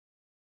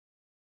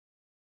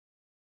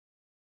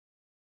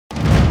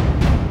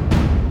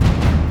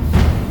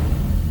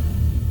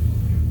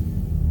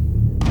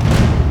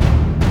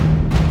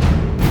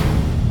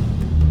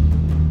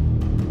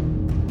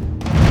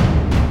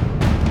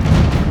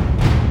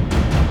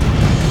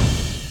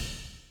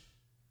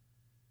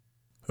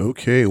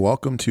Okay,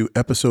 welcome to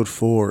episode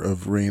 4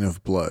 of Reign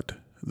of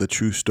Blood, the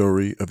true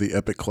story of the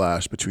epic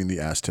clash between the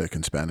Aztec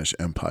and Spanish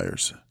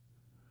empires.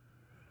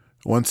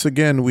 Once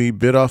again, we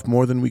bit off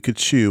more than we could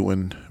chew,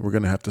 and we're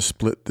going to have to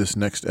split this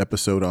next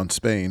episode on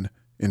Spain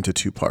into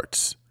 2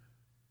 parts.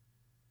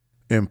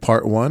 In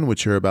part 1,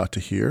 which you're about to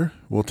hear,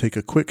 we'll take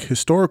a quick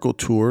historical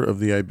tour of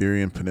the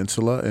Iberian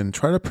Peninsula and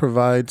try to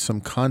provide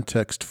some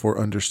context for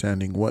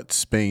understanding what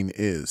Spain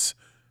is,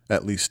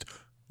 at least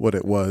what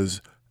it was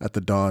at the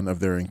dawn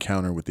of their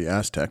encounter with the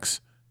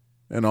Aztecs,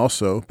 and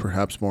also,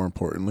 perhaps more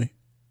importantly,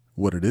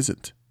 what it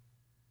isn't.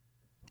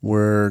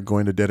 We're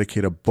going to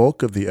dedicate a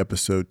bulk of the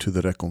episode to the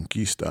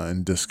Reconquista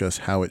and discuss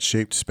how it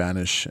shaped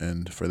Spanish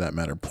and, for that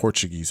matter,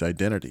 Portuguese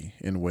identity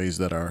in ways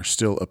that are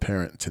still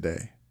apparent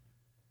today.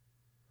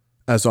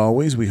 As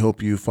always, we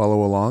hope you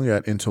follow along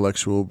at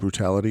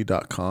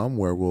intellectualbrutality.com,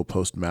 where we'll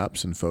post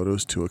maps and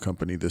photos to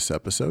accompany this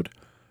episode.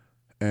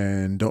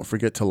 And don't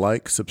forget to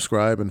like,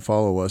 subscribe, and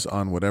follow us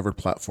on whatever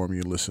platform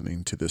you're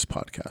listening to this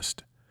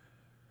podcast.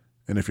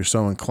 And if you're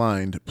so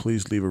inclined,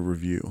 please leave a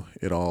review.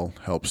 It all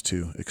helps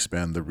to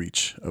expand the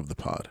reach of the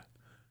pod.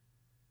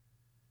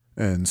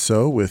 And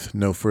so, with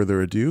no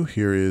further ado,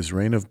 here is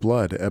Reign of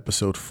Blood,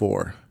 Episode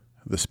 4,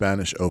 The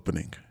Spanish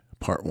Opening,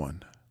 Part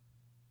 1.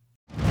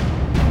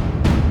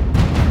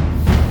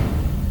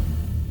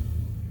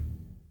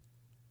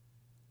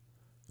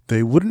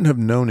 They wouldn't have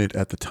known it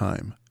at the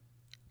time,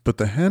 but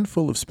the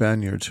handful of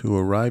Spaniards who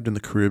arrived in the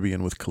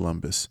Caribbean with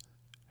Columbus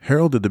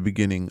heralded the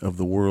beginning of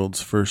the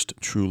world's first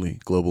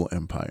truly global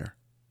empire.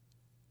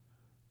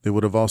 They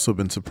would have also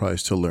been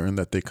surprised to learn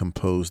that they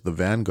composed the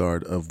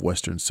vanguard of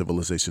Western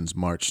civilization's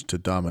march to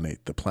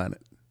dominate the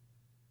planet.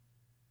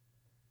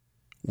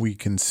 We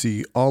can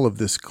see all of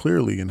this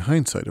clearly in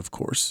hindsight, of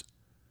course,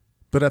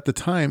 but at the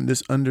time,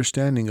 this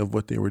understanding of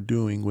what they were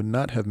doing would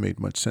not have made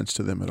much sense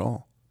to them at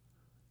all.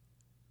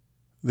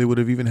 They would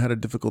have even had a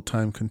difficult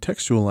time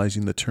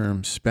contextualizing the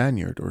term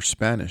Spaniard or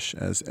Spanish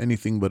as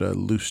anything but a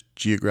loose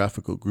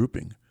geographical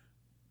grouping,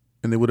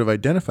 and they would have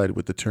identified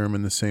with the term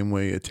in the same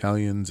way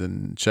Italians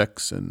and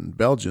Czechs and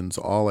Belgians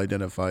all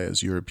identify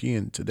as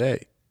European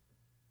today,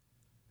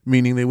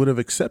 meaning they would have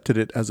accepted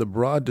it as a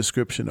broad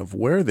description of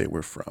where they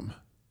were from,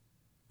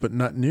 but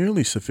not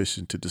nearly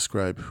sufficient to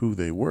describe who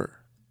they were.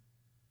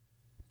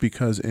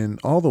 Because in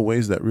all the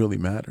ways that really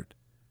mattered,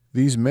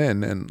 these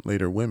men, and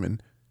later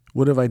women,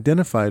 would have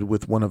identified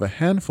with one of a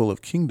handful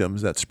of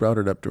kingdoms that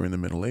sprouted up during the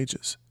Middle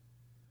Ages.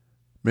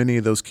 Many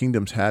of those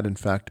kingdoms had, in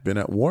fact, been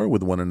at war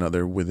with one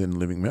another within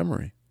living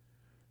memory,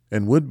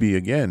 and would be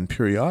again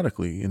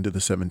periodically into the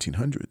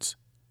 1700s.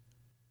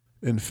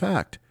 In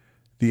fact,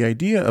 the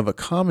idea of a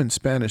common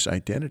Spanish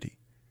identity,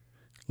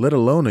 let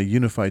alone a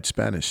unified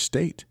Spanish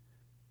state,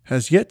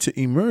 has yet to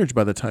emerge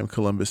by the time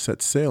Columbus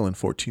set sail in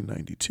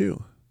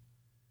 1492.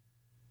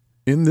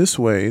 In this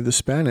way, the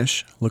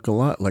Spanish look a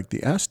lot like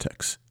the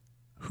Aztecs,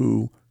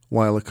 who,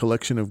 while a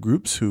collection of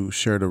groups who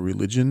shared a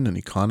religion, an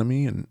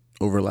economy, and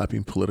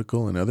overlapping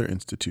political and other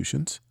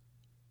institutions,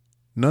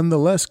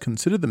 nonetheless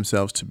considered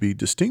themselves to be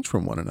distinct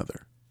from one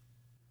another.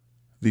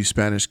 These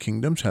Spanish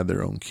kingdoms had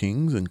their own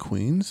kings and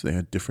queens, they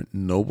had different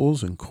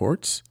nobles and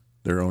courts,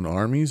 their own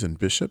armies and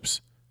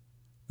bishops.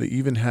 They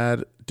even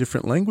had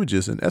different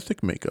languages and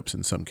ethnic makeups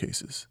in some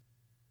cases.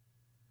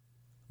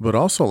 But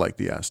also like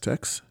the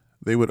Aztecs,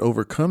 they would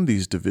overcome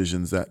these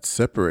divisions that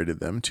separated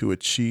them to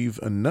achieve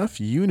enough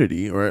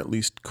unity, or at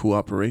least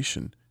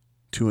cooperation,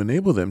 to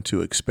enable them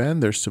to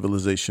expand their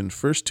civilization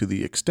first to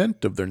the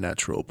extent of their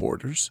natural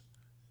borders,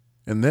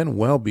 and then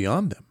well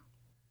beyond them.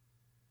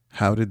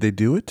 How did they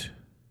do it?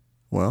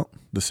 Well,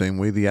 the same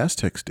way the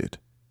Aztecs did,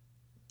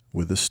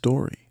 with a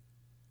story.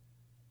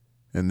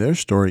 And their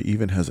story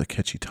even has a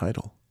catchy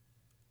title,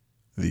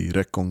 The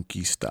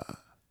Reconquista.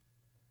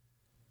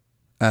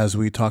 As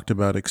we talked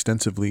about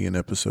extensively in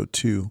episode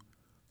 2,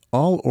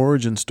 all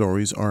origin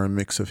stories are a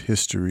mix of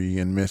history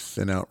and myth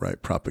and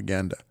outright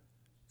propaganda,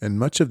 and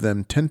much of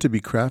them tend to be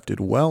crafted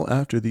well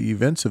after the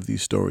events of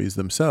these stories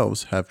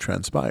themselves have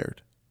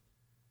transpired.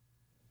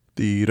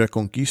 The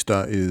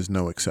Reconquista is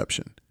no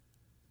exception.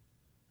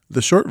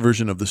 The short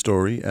version of the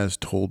story, as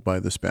told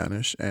by the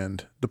Spanish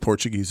and the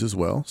Portuguese as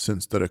well,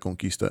 since the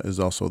Reconquista is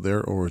also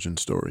their origin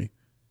story,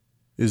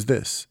 is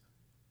this.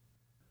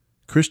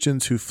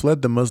 Christians who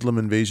fled the Muslim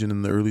invasion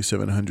in the early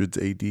 700s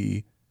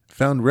AD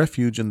found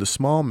refuge in the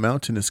small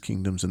mountainous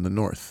kingdoms in the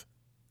north,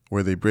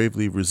 where they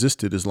bravely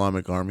resisted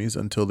Islamic armies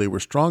until they were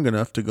strong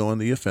enough to go on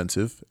the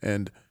offensive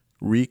and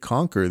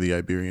reconquer the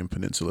Iberian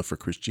Peninsula for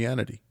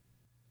Christianity,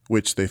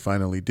 which they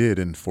finally did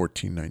in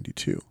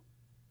 1492.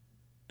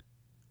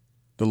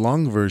 The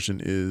long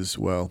version is,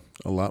 well,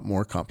 a lot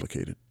more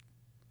complicated.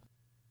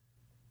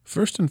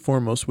 First and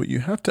foremost, what you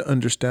have to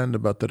understand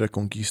about the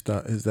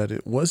Reconquista is that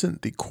it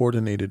wasn't the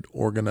coordinated,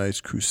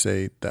 organized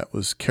crusade that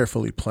was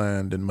carefully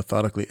planned and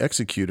methodically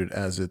executed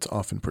as it's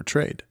often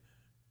portrayed.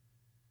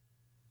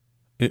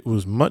 It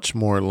was much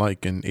more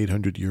like an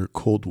 800-year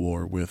Cold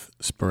War with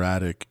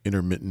sporadic,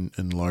 intermittent,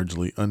 and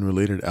largely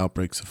unrelated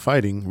outbreaks of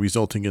fighting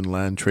resulting in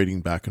land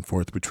trading back and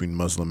forth between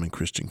Muslim and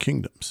Christian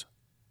kingdoms.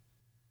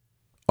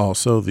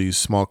 Also, these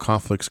small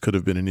conflicts could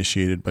have been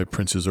initiated by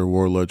princes or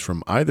warlords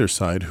from either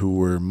side who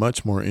were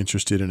much more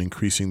interested in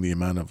increasing the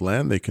amount of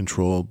land they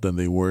controlled than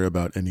they were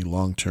about any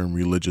long-term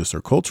religious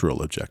or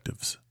cultural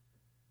objectives.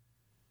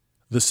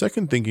 The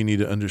second thing you need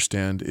to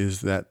understand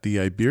is that the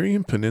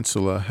Iberian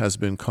Peninsula has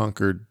been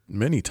conquered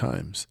many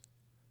times.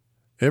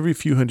 Every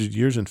few hundred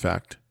years, in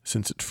fact,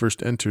 since it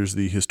first enters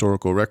the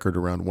historical record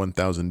around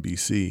 1000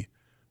 BC,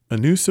 a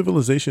new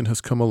civilization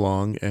has come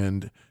along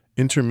and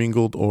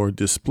intermingled or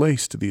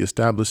displaced the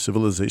established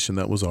civilization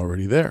that was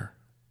already there.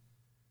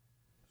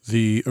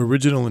 The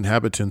original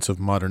inhabitants of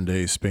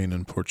modern-day Spain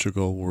and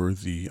Portugal were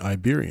the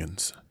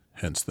Iberians,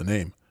 hence the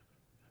name,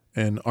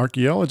 and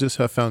archaeologists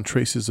have found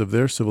traces of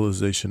their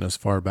civilization as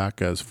far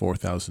back as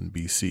 4000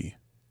 BC.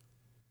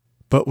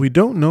 But we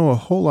don't know a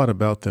whole lot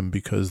about them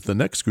because the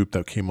next group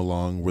that came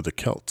along were the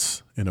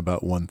Celts in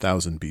about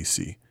 1000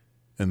 BC,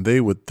 and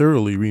they would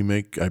thoroughly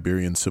remake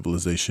Iberian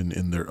civilization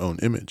in their own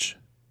image.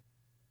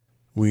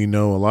 We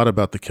know a lot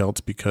about the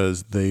Celts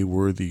because they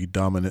were the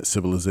dominant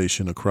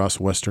civilization across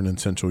Western and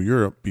Central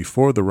Europe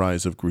before the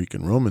rise of Greek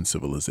and Roman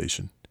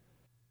civilization.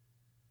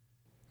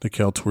 The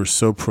Celts were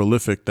so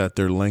prolific that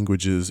their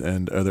languages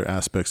and other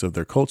aspects of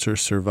their culture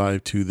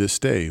survive to this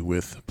day,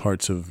 with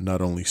parts of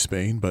not only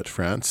Spain but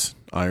France,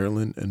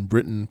 Ireland, and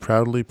Britain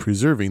proudly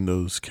preserving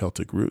those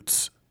Celtic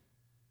roots.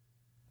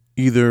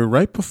 Either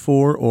right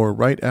before or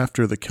right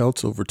after the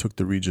Celts overtook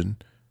the region,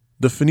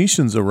 the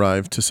Phoenicians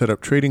arrived to set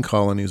up trading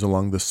colonies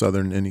along the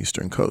southern and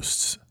eastern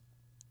coasts.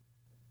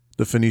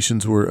 The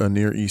Phoenicians were a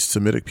Near East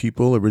Semitic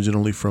people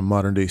originally from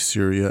modern-day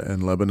Syria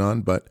and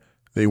Lebanon, but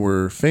they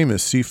were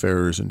famous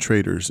seafarers and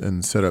traders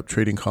and set up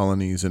trading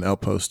colonies and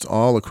outposts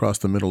all across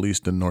the Middle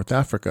East and North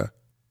Africa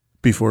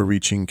before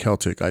reaching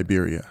Celtic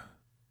Iberia.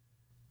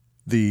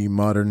 The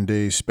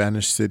modern-day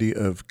Spanish city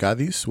of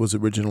Cadiz was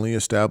originally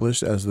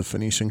established as the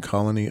Phoenician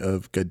colony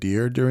of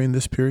Gadir during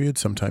this period,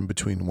 sometime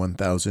between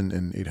 1000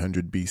 and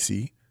 800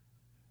 BC.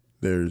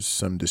 There's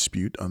some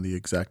dispute on the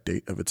exact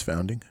date of its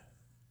founding.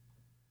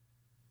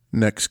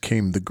 Next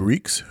came the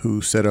Greeks,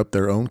 who set up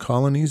their own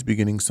colonies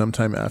beginning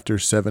sometime after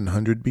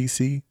 700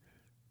 BC.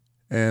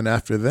 And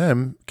after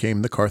them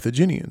came the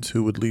Carthaginians,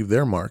 who would leave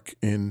their mark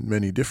in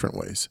many different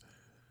ways.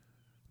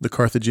 The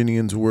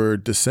Carthaginians were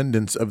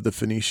descendants of the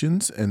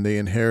Phoenicians, and they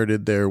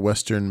inherited their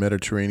western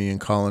Mediterranean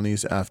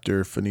colonies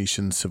after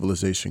Phoenician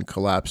civilization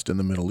collapsed in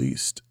the Middle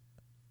East.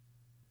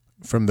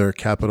 From their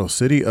capital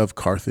city of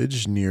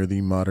Carthage, near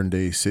the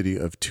modern-day city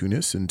of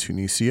Tunis in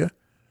Tunisia,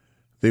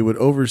 they would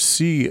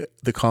oversee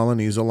the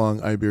colonies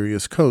along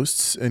Iberia's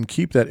coasts and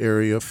keep that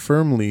area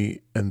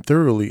firmly and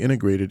thoroughly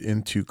integrated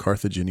into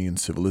Carthaginian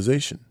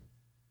civilization.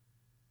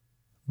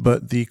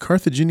 But the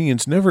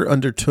Carthaginians never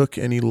undertook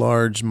any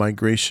large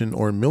migration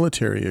or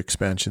military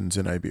expansions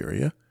in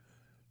Iberia,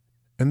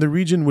 and the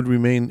region would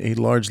remain a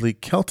largely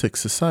Celtic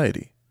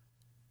society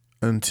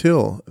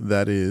until,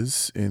 that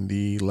is, in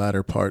the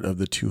latter part of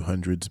the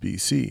 200s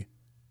BC.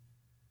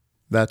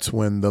 That's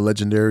when the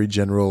legendary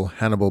general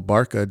Hannibal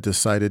Barca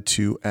decided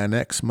to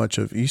annex much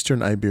of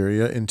eastern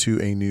Iberia into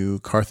a new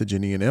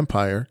Carthaginian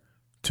empire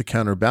to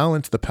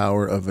counterbalance the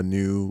power of a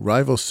new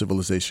rival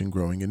civilization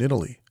growing in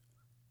Italy.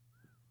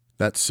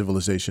 That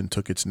civilization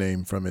took its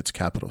name from its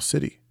capital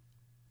city,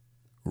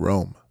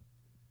 Rome.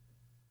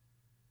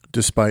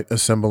 Despite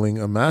assembling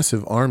a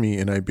massive army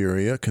in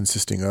Iberia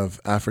consisting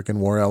of African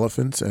war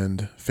elephants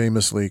and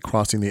famously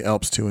crossing the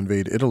Alps to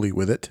invade Italy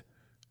with it,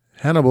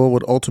 Hannibal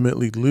would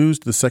ultimately lose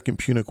the Second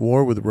Punic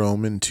War with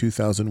Rome in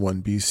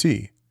 2001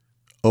 BC,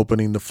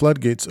 opening the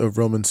floodgates of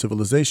Roman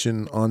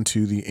civilization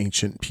onto the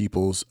ancient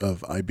peoples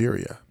of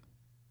Iberia.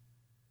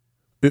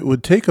 It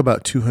would take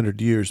about 200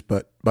 years,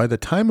 but by the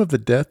time of the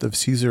death of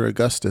Caesar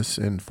Augustus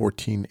in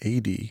 14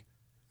 AD,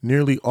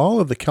 nearly all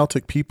of the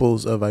Celtic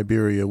peoples of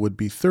Iberia would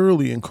be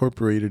thoroughly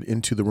incorporated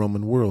into the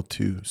Roman world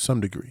to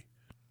some degree.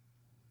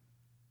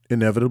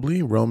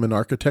 Inevitably, Roman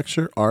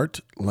architecture, art,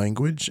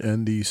 language,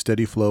 and the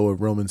steady flow of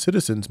Roman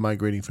citizens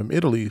migrating from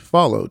Italy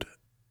followed.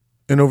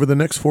 And over the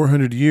next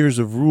 400 years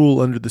of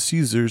rule under the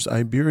Caesars,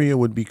 Iberia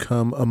would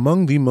become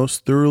among the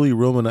most thoroughly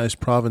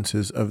Romanized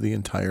provinces of the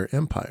entire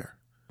empire.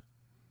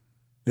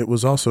 It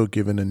was also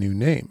given a new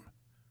name,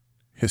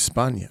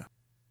 Hispania.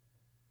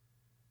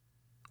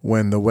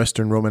 When the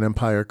Western Roman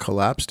Empire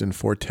collapsed in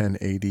 410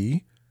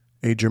 AD,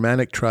 a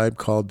Germanic tribe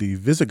called the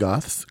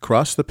Visigoths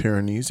crossed the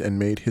Pyrenees and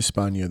made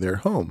Hispania their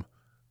home,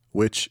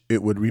 which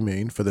it would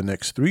remain for the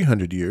next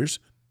 300 years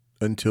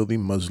until the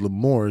Muslim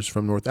Moors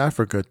from North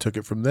Africa took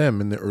it from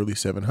them in the early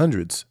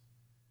 700s.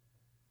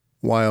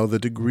 While the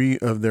degree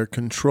of their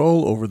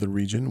control over the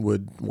region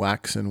would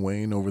wax and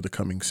wane over the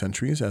coming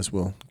centuries, as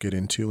we'll get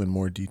into in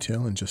more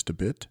detail in just a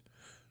bit,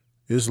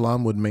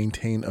 Islam would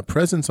maintain a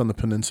presence on the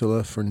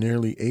peninsula for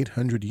nearly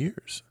 800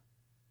 years.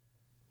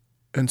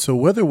 And so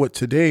whether what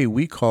today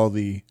we call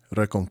the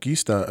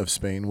Reconquista of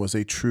Spain was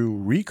a true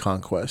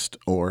reconquest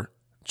or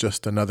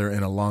just another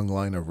in a long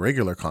line of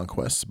regular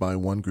conquests by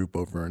one group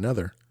over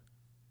another,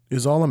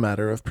 is all a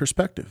matter of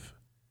perspective.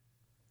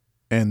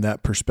 And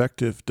that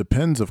perspective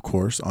depends, of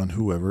course, on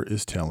whoever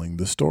is telling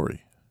the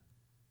story.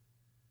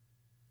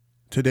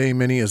 Today,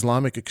 many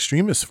Islamic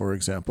extremists, for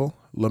example,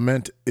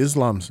 lament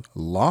Islam's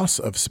loss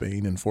of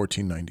Spain in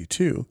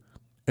 1492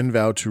 and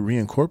vow to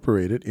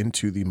reincorporate it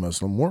into the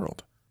Muslim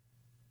world.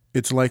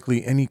 It's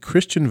likely any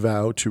Christian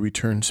vow to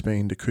return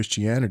Spain to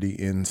Christianity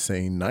in,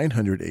 say,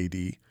 900 AD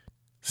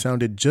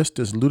sounded just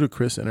as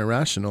ludicrous and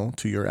irrational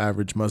to your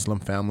average Muslim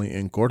family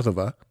in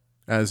Córdoba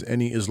as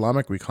any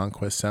Islamic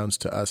reconquest sounds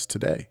to us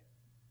today.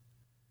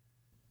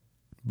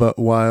 But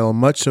while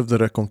much of the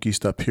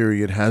Reconquista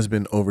period has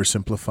been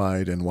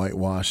oversimplified and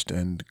whitewashed,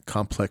 and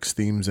complex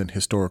themes and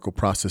historical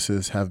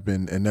processes have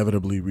been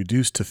inevitably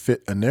reduced to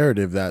fit a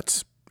narrative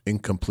that's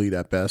incomplete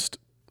at best,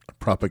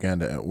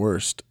 propaganda at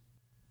worst,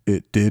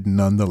 it did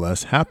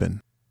nonetheless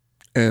happen.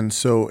 And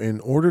so, in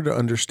order to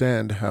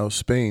understand how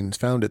Spain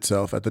found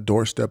itself at the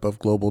doorstep of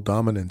global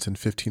dominance in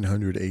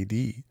 1500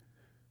 AD,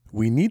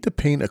 we need to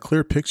paint a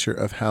clear picture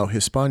of how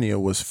Hispania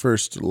was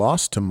first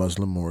lost to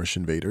Muslim Moorish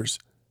invaders,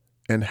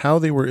 and how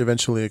they were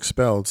eventually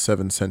expelled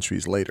 7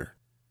 centuries later.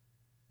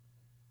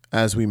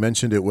 As we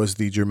mentioned, it was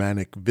the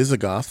Germanic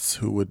Visigoths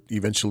who would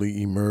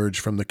eventually emerge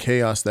from the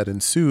chaos that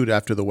ensued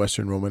after the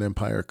Western Roman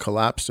Empire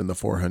collapsed in the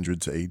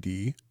 400s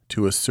AD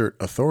to assert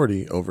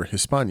authority over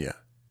Hispania.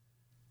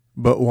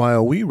 But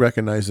while we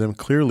recognize them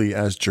clearly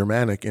as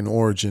Germanic in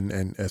origin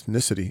and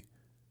ethnicity,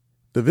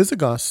 the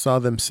Visigoths saw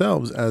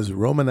themselves as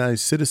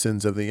Romanized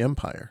citizens of the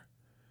empire.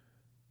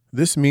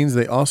 This means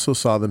they also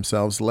saw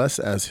themselves less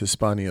as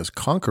Hispania's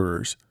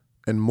conquerors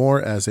and more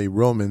as a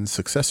Roman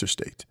successor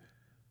state.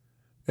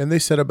 And they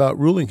set about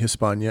ruling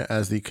Hispania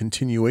as the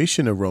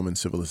continuation of Roman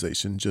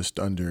civilization, just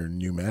under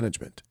new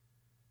management.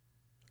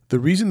 The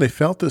reason they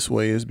felt this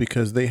way is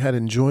because they had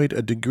enjoyed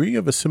a degree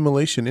of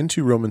assimilation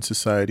into Roman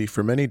society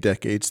for many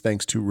decades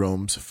thanks to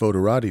Rome's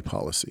foederati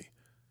policy.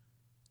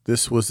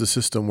 This was the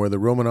system where the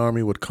Roman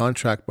army would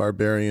contract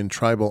barbarian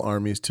tribal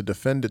armies to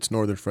defend its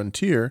northern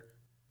frontier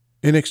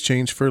in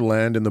exchange for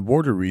land in the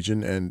border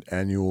region and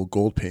annual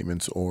gold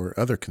payments or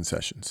other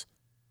concessions.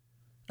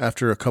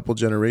 After a couple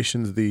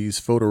generations,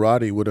 these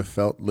foederati would have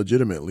felt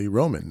legitimately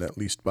Roman, at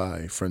least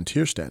by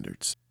frontier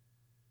standards.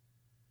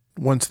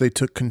 Once they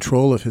took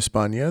control of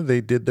Hispania,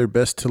 they did their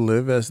best to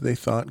live as they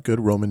thought good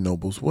Roman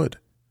nobles would.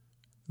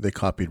 They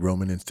copied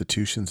Roman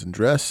institutions and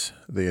dress,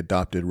 they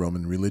adopted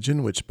Roman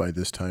religion, which by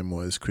this time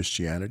was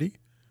Christianity.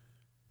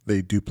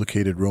 They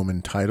duplicated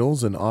Roman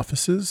titles and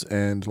offices,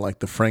 and like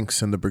the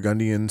Franks and the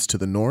Burgundians to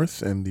the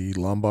north and the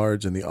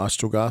Lombards and the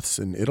Ostrogoths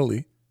in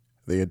Italy,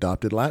 they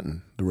adopted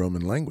Latin, the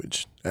Roman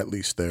language, at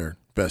least their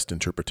best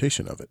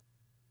interpretation of it.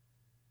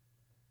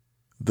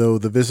 Though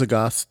the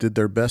Visigoths did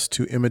their best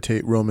to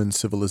imitate Roman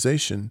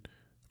civilization,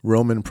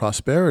 Roman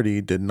prosperity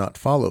did not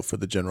follow for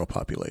the general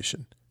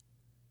population.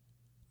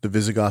 The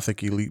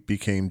Visigothic elite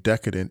became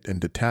decadent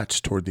and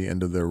detached toward the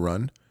end of their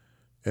run,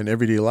 and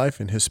everyday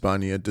life in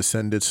Hispania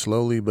descended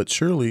slowly but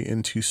surely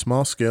into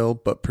small-scale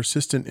but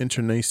persistent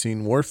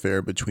internecine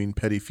warfare between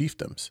petty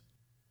fiefdoms,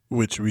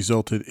 which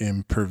resulted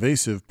in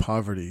pervasive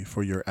poverty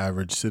for your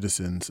average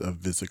citizens of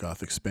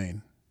Visigothic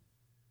Spain.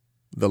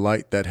 The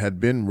light that had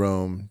been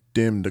Rome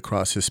dimmed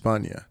across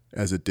Hispania,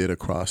 as it did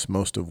across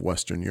most of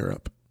Western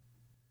Europe.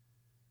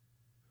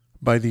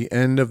 By the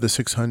end of the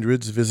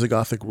 600s,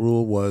 Visigothic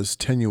rule was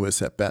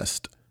tenuous at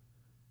best.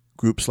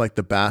 Groups like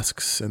the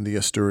Basques and the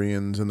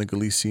Asturians and the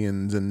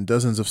Galicians and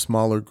dozens of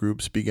smaller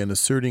groups began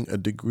asserting a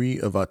degree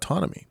of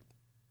autonomy.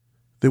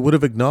 They would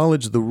have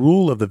acknowledged the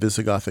rule of the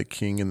Visigothic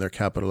king in their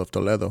capital of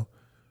Toledo,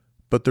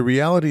 but the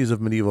realities of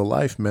medieval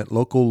life meant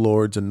local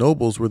lords and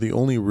nobles were the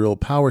only real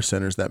power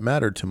centers that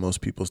mattered to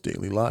most people's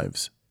daily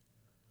lives.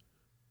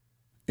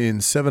 In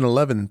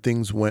 711,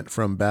 things went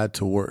from bad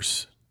to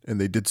worse,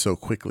 and they did so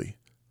quickly.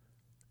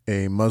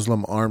 A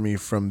Muslim army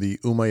from the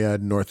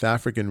Umayyad North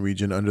African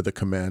region under the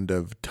command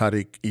of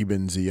Tariq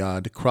ibn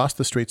Ziyad crossed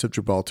the Straits of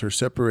Gibraltar,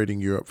 separating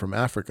Europe from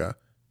Africa,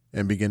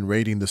 and began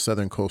raiding the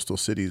southern coastal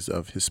cities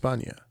of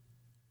Hispania.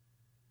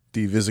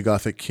 The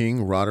Visigothic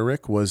king,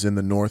 Roderick, was in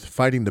the north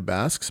fighting the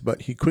Basques,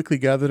 but he quickly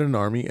gathered an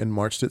army and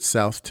marched it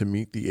south to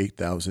meet the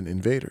 8,000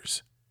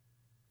 invaders.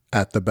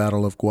 At the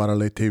Battle of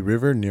Guadalete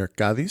River near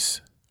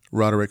Cadiz,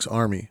 Roderick's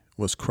army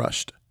was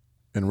crushed,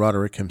 and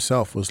Roderick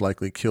himself was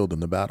likely killed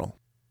in the battle.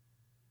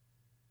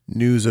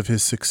 News of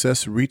his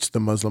success reached the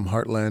Muslim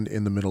heartland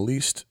in the Middle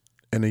East,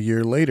 and a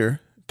year later,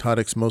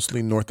 Tariq's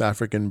mostly North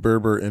African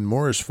Berber and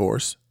Moorish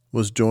force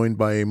was joined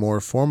by a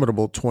more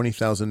formidable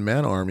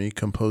 20,000-man army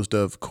composed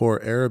of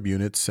core Arab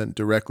units sent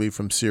directly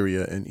from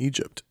Syria and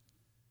Egypt.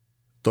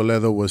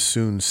 Toledo was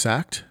soon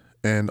sacked,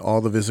 and all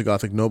the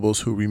Visigothic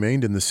nobles who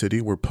remained in the city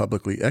were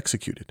publicly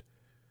executed.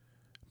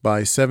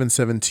 By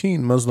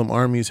 717, Muslim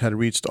armies had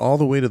reached all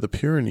the way to the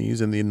Pyrenees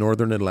and the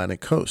northern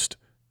Atlantic coast,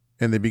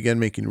 and they began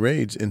making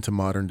raids into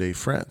modern-day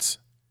France.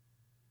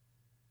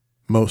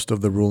 Most of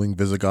the ruling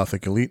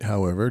Visigothic elite,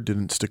 however,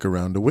 didn't stick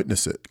around to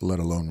witness it, let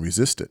alone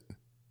resist it.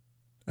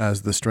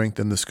 As the strength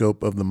and the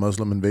scope of the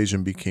Muslim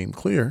invasion became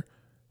clear,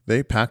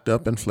 they packed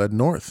up and fled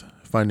north,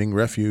 finding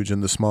refuge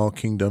in the small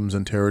kingdoms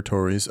and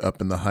territories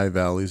up in the high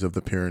valleys of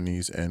the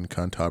Pyrenees and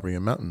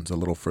Cantabrian Mountains a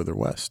little further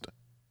west.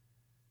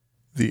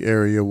 The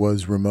area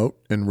was remote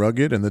and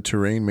rugged, and the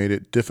terrain made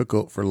it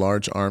difficult for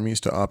large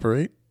armies to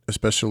operate,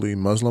 especially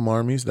Muslim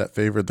armies that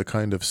favored the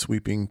kind of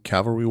sweeping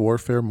cavalry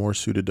warfare more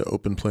suited to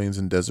open plains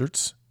and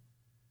deserts.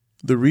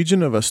 The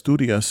region of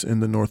Asturias in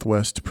the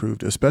northwest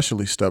proved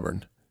especially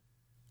stubborn.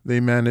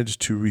 They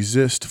managed to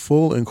resist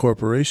full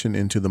incorporation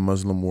into the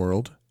Muslim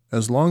world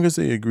as long as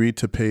they agreed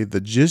to pay the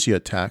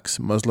jizya tax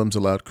Muslims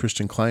allowed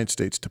Christian client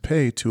states to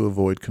pay to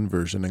avoid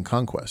conversion and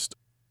conquest.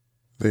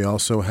 They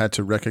also had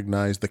to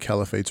recognize the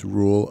caliphate's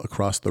rule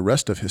across the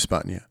rest of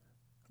Hispania,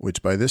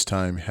 which by this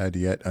time had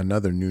yet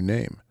another new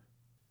name,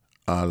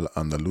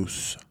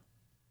 Al-Andalus.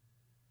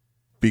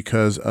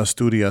 Because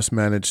Asturias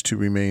managed to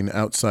remain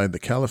outside the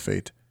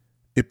caliphate,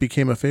 it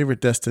became a favorite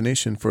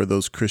destination for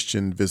those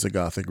Christian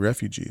Visigothic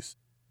refugees.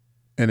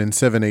 And in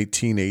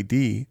 718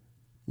 AD,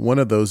 one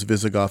of those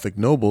Visigothic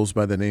nobles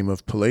by the name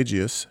of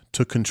Pelagius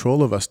took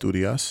control of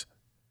Asturias,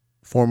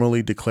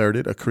 formally declared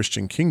it a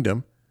Christian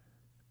kingdom,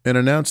 and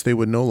announced they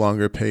would no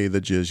longer pay the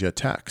jizya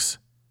tax.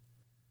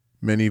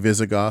 Many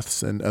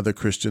Visigoths and other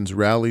Christians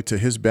rallied to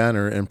his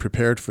banner and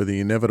prepared for the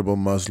inevitable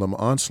Muslim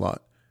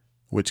onslaught,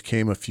 which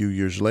came a few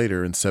years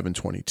later in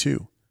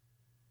 722.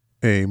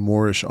 A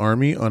Moorish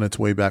army on its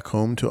way back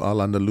home to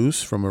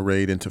Al-Andalus from a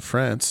raid into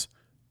France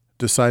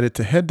decided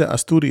to head to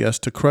Asturias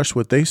to crush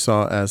what they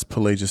saw as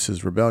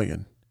Pelagius'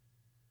 rebellion.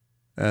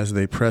 As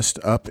they pressed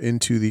up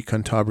into the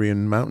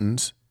Cantabrian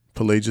mountains,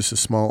 Pelagius'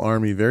 small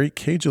army very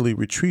cagily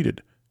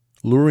retreated,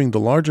 luring the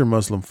larger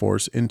Muslim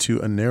force into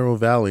a narrow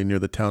valley near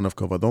the town of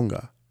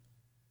Covadonga.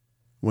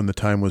 When the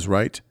time was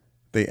right,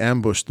 they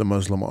ambushed the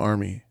Muslim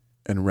army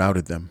and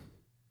routed them.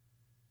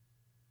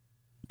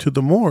 To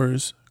the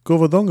Moors,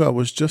 Covadonga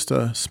was just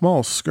a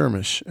small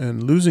skirmish,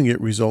 and losing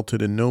it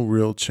resulted in no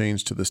real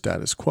change to the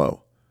status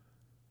quo.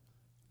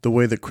 The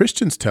way the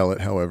Christians tell it,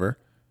 however,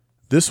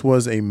 this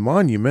was a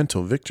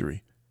monumental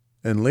victory,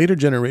 and later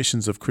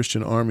generations of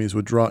Christian armies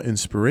would draw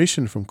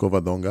inspiration from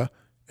Covadonga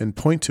and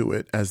point to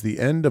it as the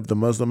end of the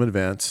Muslim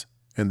advance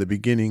and the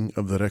beginning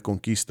of the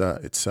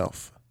Reconquista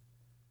itself.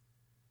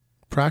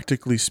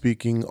 Practically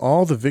speaking,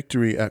 all the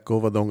victory at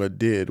Covadonga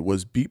did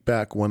was beat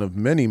back one of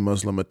many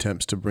Muslim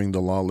attempts to bring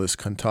the lawless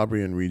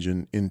Cantabrian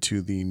region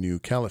into the new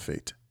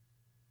caliphate.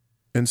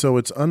 And so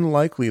it's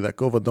unlikely that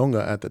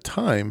Covadonga at the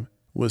time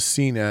was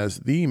seen as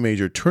the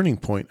major turning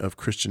point of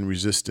Christian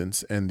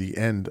resistance and the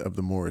end of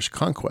the Moorish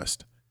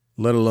conquest,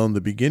 let alone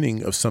the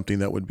beginning of something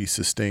that would be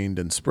sustained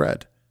and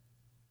spread.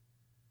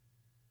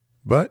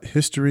 But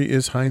history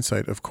is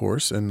hindsight, of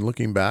course, and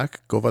looking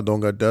back,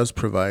 Covadonga does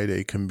provide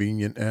a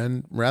convenient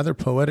and rather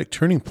poetic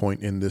turning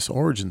point in this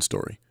origin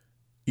story,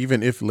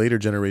 even if later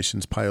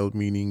generations piled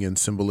meaning and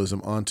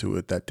symbolism onto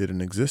it that didn't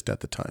exist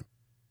at the time.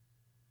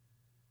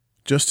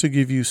 Just to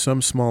give you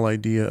some small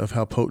idea of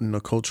how potent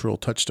a cultural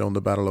touchstone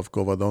the Battle of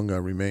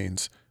Covadonga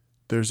remains,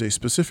 there's a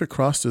specific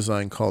cross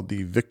design called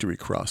the Victory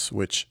Cross,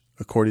 which,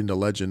 according to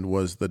legend,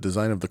 was the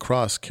design of the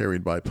cross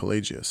carried by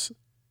Pelagius.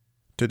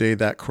 Today,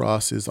 that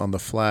cross is on the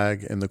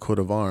flag and the coat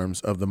of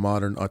arms of the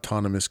modern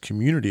autonomous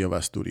community of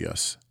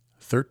Asturias,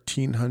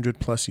 1,300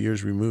 plus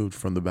years removed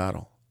from the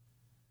battle.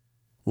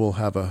 We'll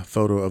have a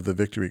photo of the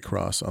Victory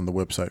Cross on the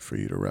website for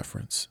you to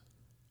reference.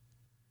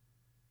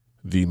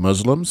 The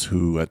Muslims,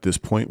 who at this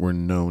point were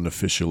known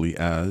officially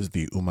as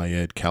the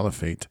Umayyad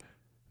Caliphate,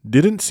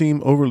 didn't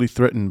seem overly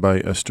threatened by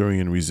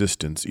Asturian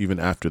resistance even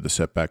after the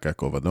setback at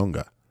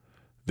Covadonga.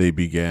 They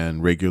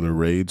began regular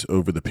raids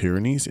over the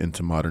Pyrenees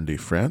into modern-day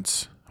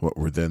France, what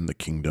were then the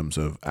kingdoms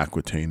of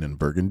Aquitaine and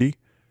Burgundy,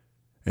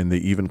 and they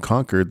even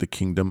conquered the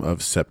kingdom of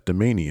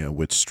Septimania,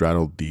 which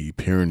straddled the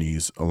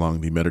Pyrenees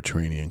along the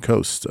Mediterranean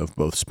coasts of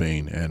both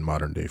Spain and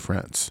modern-day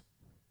France.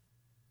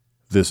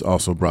 This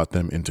also brought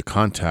them into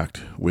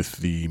contact with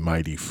the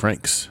mighty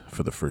Franks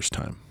for the first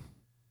time.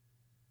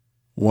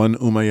 One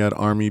Umayyad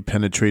army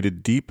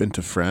penetrated deep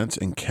into France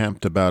and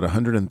camped about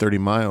 130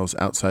 miles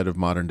outside of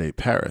modern-day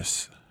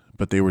Paris,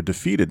 but they were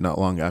defeated not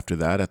long after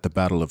that at the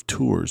Battle of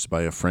Tours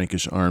by a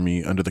Frankish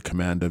army under the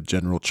command of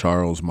General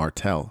Charles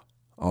Martel,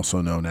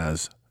 also known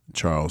as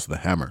Charles the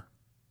Hammer.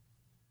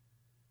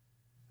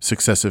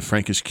 Successive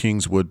Frankish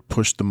kings would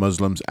push the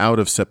Muslims out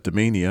of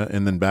Septimania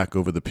and then back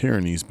over the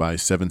Pyrenees by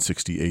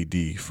 760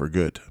 AD for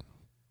good.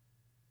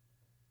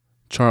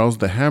 Charles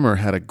the Hammer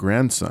had a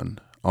grandson,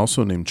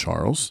 also named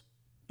Charles,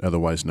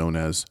 otherwise known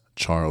as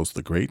Charles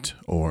the Great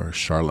or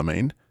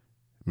Charlemagne.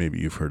 Maybe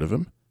you've heard of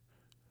him.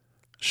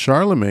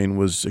 Charlemagne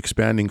was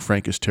expanding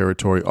Frankish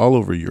territory all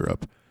over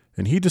Europe,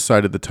 and he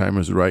decided the time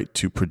was right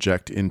to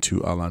project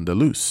into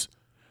Al-Andalus.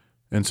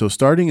 And so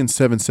starting in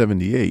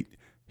 778,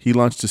 he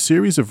launched a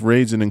series of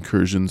raids and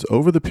incursions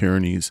over the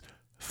Pyrenees,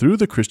 through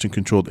the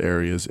Christian-controlled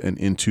areas, and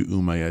into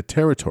Umayyad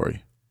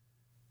territory.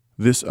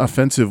 This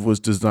offensive was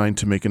designed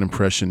to make an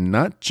impression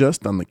not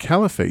just on the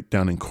caliphate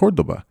down in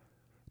Cordoba,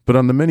 but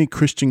on the many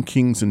Christian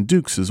kings and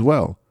dukes as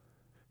well,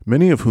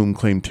 many of whom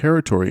claimed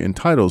territory and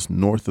titles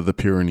north of the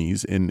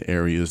Pyrenees in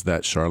areas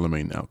that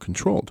Charlemagne now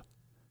controlled.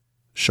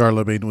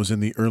 Charlemagne was in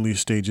the early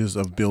stages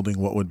of building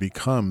what would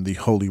become the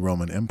Holy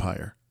Roman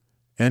Empire,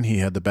 and he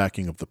had the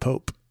backing of the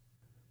Pope.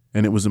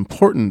 and it was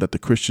important that the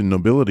Christian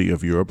nobility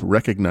of Europe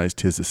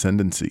recognized his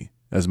ascendancy,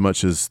 as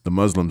much as the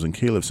Muslims and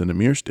caliphs and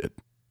emirs did.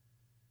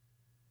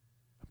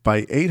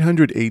 By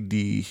 800 AD,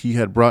 he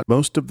had brought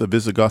most of the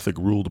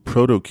Visigothic-ruled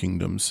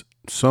proto-kingdoms,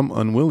 some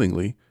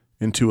unwillingly,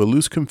 into a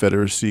loose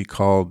confederacy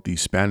called the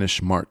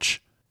Spanish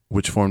March,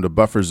 which formed a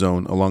buffer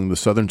zone along the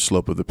southern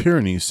slope of the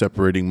Pyrenees,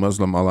 separating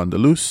Muslim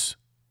Al-Andalus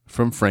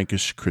from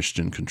Frankish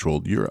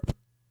Christian-controlled Europe.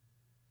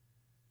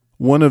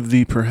 One of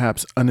the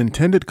perhaps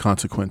unintended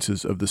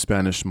consequences of the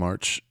Spanish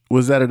March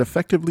was that it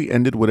effectively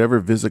ended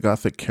whatever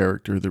Visigothic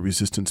character the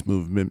resistance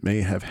movement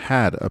may have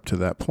had up to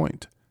that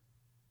point.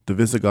 The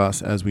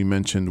Visigoths, as we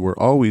mentioned, were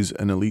always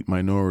an elite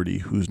minority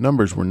whose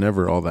numbers were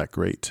never all that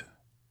great.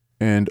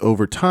 And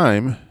over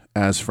time,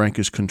 as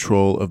Frankish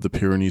control of the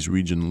Pyrenees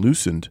region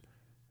loosened,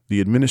 the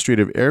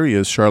administrative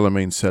areas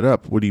Charlemagne set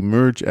up would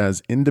emerge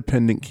as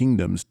independent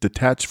kingdoms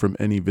detached from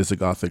any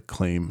Visigothic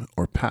claim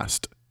or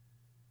past.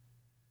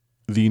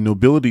 The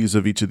nobilities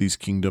of each of these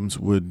kingdoms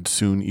would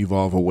soon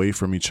evolve away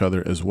from each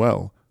other as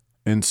well,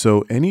 and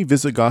so any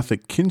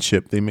Visigothic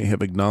kinship they may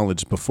have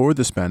acknowledged before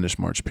the Spanish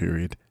March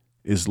period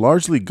is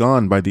largely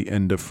gone by the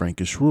end of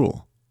Frankish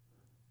rule.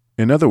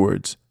 In other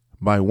words,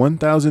 by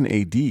 1000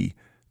 AD, the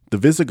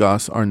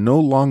Visigoths are no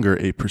longer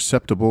a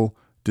perceptible,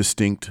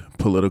 distinct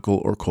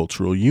political or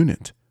cultural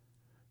unit.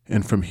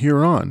 And from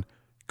here on,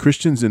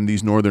 Christians in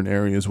these northern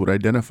areas would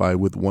identify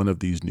with one of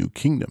these new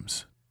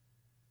kingdoms.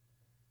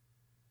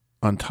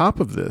 On top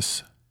of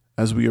this,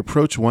 as we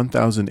approach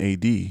 1000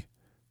 AD,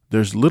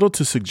 there's little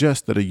to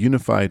suggest that a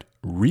unified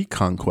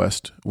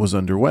reconquest was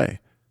underway.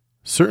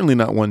 Certainly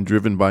not one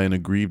driven by an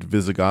aggrieved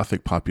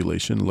Visigothic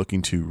population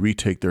looking to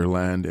retake their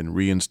land and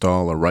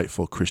reinstall a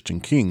rightful Christian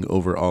king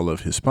over all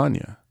of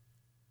Hispania.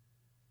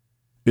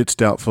 It's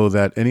doubtful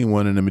that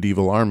anyone in a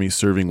medieval army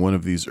serving one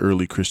of these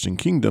early Christian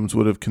kingdoms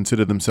would have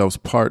considered themselves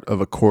part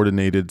of a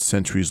coordinated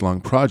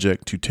centuries-long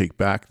project to take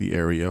back the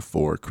area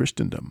for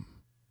Christendom.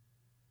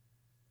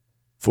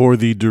 For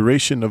the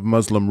duration of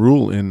Muslim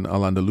rule in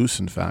Al-Andalus,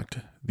 in fact,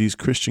 these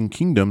Christian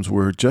kingdoms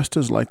were just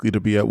as likely to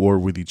be at war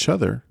with each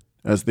other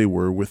as they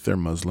were with their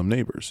Muslim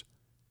neighbors.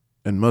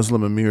 And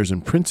Muslim emirs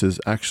and princes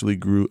actually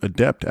grew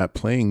adept at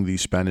playing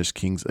these Spanish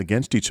kings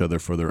against each other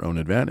for their own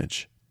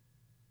advantage.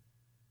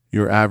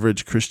 Your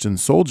average Christian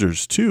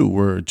soldiers, too,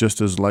 were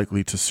just as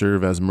likely to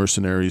serve as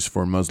mercenaries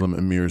for Muslim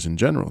emirs and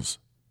generals,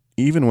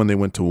 even when they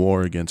went to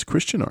war against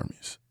Christian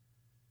armies.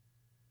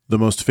 The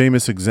most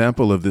famous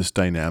example of this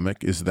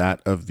dynamic is that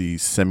of the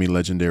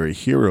semi-legendary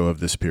hero of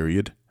this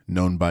period,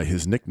 known by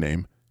his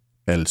nickname,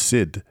 El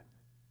Cid.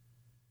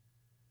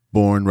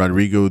 Born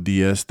Rodrigo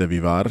Diaz de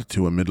Vivar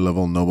to a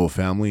mid-level noble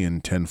family in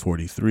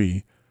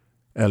 1043,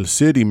 El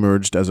Cid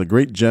emerged as a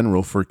great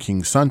general for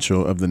King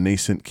Sancho of the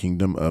nascent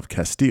kingdom of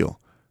Castile,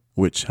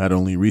 which had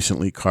only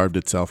recently carved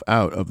itself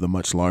out of the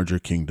much larger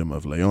kingdom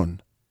of León.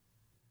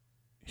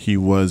 He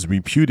was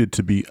reputed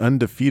to be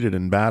undefeated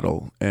in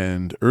battle,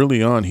 and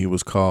early on he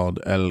was called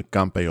El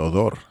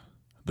Campeador,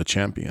 the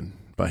champion,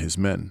 by his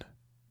men.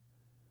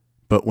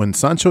 But when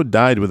Sancho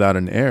died without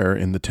an heir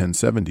in the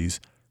 1070s,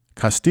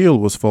 Castile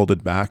was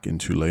folded back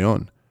into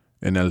León,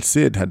 and El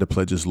Cid had to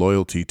pledge his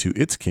loyalty to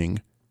its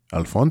king,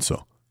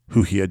 Alfonso,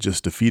 who he had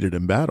just defeated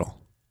in battle.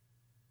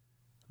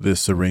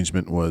 This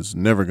arrangement was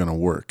never going to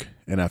work,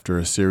 and after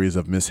a series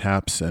of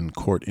mishaps and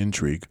court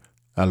intrigue,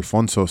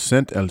 Alfonso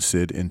sent El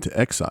Cid into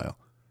exile,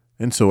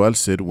 and so El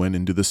Cid went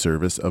into the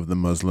service of the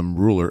Muslim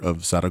ruler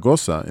of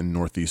Zaragoza in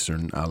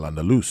northeastern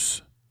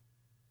Al-Andalus.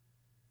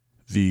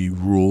 The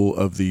rule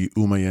of the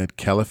Umayyad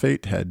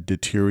Caliphate had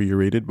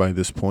deteriorated by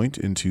this point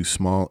into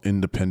small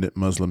independent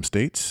Muslim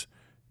states,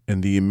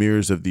 and the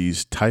emirs of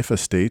these Taifa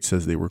states,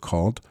 as they were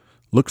called,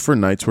 looked for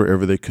knights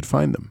wherever they could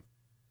find them.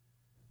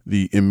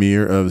 The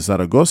emir of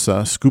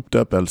Zaragoza scooped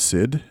up El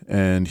Cid,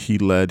 and he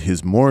led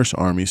his Moorish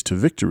armies to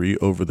victory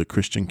over the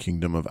Christian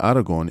kingdom of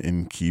Aragon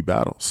in key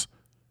battles.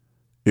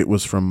 It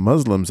was from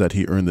Muslims that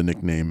he earned the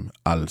nickname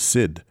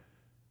Al-Cid,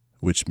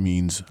 which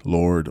means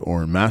lord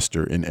or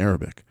master in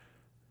Arabic.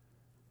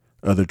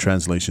 Other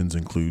translations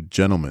include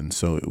gentleman,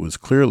 so it was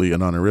clearly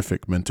an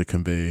honorific meant to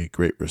convey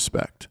great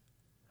respect.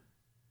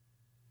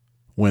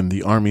 When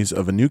the armies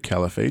of a new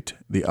caliphate,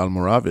 the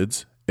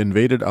Almoravids,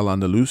 invaded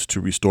Al-Andalus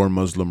to restore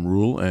Muslim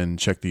rule and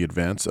check the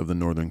advance of the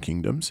northern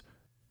kingdoms,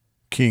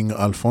 King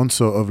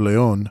Alfonso of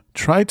León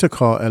tried to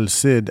call El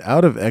Cid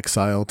out of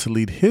exile to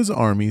lead his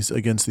armies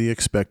against the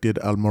expected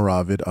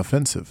Almoravid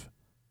offensive.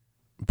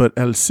 But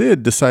El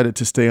Cid decided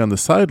to stay on the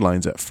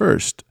sidelines at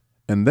first,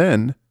 and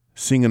then,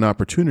 seeing an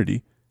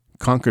opportunity,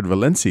 conquered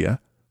Valencia,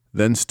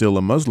 then still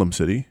a Muslim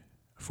city,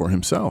 for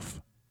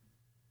himself.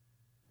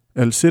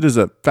 El Cid is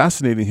a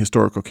fascinating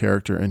historical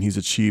character, and he's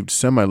achieved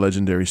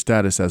semi-legendary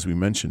status, as we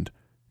mentioned,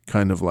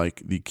 kind of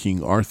like the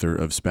King Arthur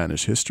of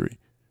Spanish history.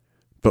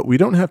 But we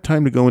don't have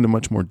time to go into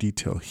much more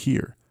detail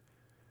here.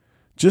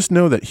 Just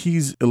know that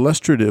he's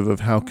illustrative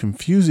of how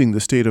confusing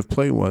the state of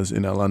play was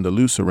in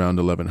Al-Andalus around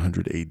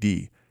 1100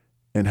 AD,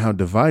 and how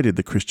divided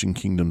the Christian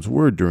kingdoms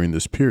were during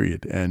this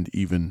period, and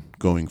even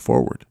going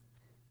forward.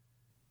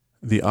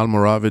 The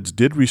Almoravids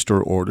did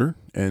restore order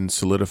and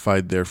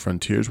solidified their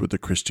frontiers with the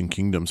Christian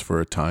kingdoms for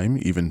a time,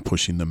 even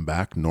pushing them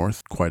back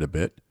north quite a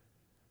bit.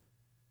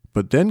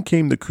 But then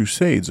came the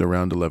Crusades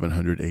around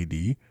 1100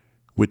 AD,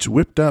 which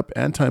whipped up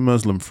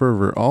anti-Muslim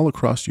fervor all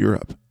across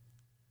Europe.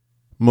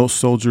 Most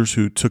soldiers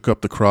who took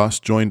up the cross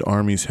joined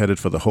armies headed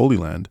for the Holy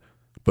Land,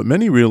 but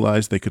many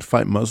realized they could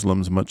fight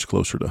Muslims much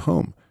closer to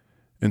home,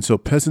 and so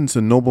peasants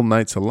and noble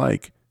knights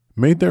alike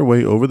made their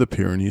way over the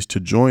Pyrenees to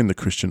join the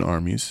Christian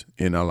armies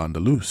in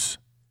Al-Andalus.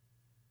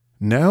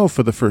 Now,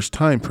 for the first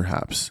time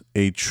perhaps,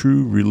 a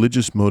true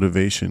religious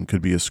motivation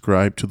could be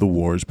ascribed to the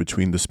wars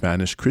between the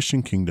Spanish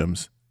Christian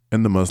kingdoms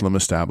and the Muslim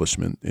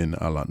establishment in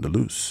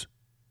Al-Andalus.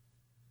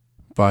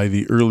 By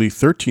the early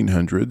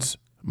 1300s,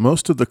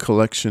 most of the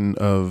collection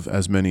of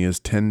as many as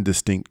 10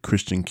 distinct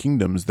Christian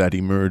kingdoms that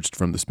emerged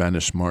from the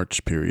Spanish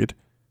March period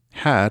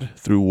had,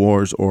 through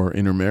wars or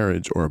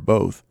intermarriage or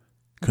both,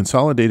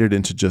 consolidated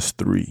into just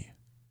 3.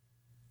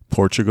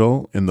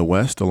 Portugal in the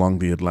west along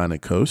the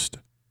Atlantic coast,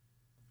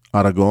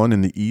 Aragon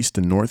in the east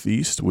and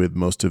northeast with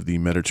most of the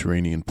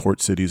Mediterranean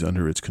port cities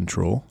under its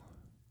control,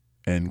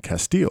 and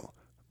Castile,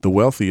 the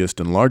wealthiest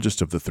and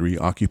largest of the 3,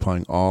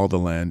 occupying all the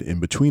land in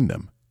between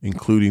them,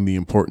 including the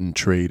important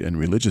trade and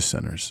religious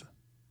centers.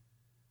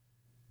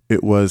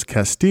 It was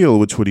Castile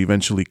which would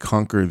eventually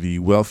conquer the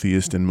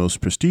wealthiest and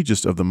most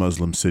prestigious of the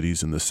Muslim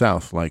cities in the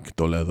south, like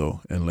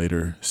Toledo and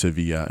later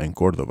Sevilla and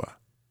Córdoba.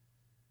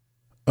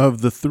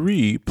 Of the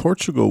 3,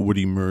 Portugal would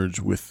emerge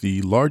with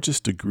the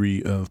largest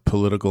degree of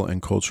political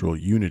and cultural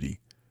unity,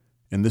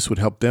 and this would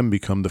help them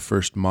become the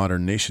first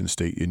modern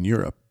nation-state in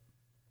Europe.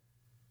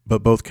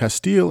 But both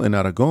Castile and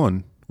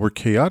Aragon were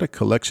chaotic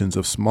collections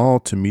of small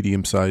to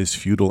medium-sized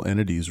feudal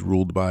entities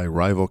ruled by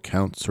rival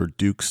counts or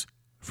dukes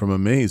from a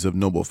maze of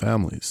noble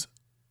families.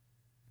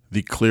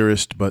 The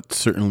clearest, but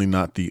certainly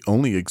not the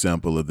only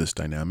example of this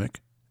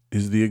dynamic,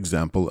 is the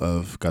example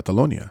of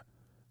Catalonia,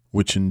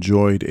 which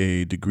enjoyed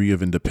a degree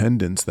of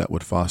independence that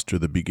would foster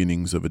the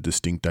beginnings of a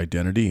distinct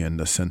identity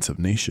and a sense of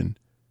nation.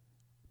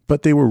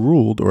 But they were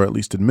ruled, or at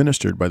least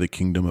administered, by the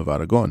Kingdom of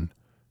Aragon,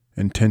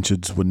 and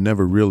tensions would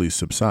never really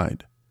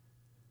subside.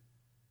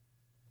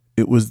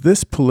 It was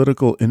this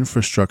political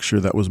infrastructure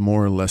that was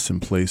more or less in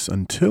place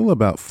until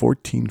about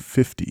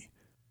 1450,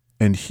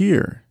 and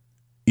here,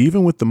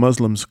 even with the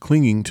Muslims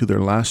clinging to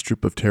their last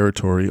strip of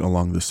territory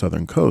along the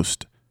southern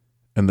coast,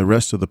 and the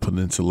rest of the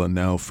peninsula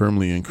now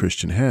firmly in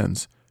Christian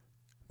hands,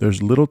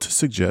 there's little to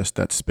suggest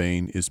that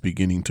Spain is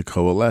beginning to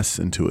coalesce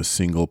into a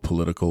single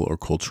political or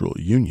cultural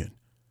union,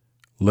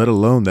 let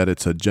alone that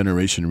it's a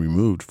generation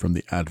removed from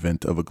the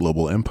advent of a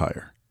global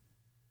empire.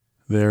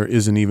 There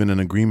isn't even an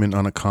agreement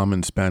on a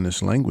common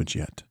Spanish language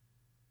yet.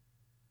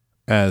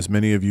 As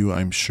many of you,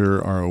 I'm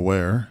sure, are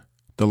aware,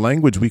 the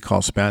language we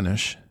call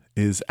Spanish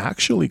is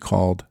actually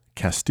called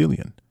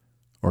Castilian,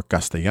 or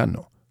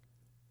Castellano.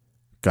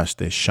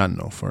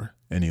 Castellano for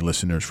any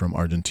listeners from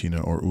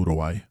Argentina or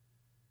Uruguay.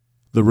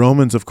 The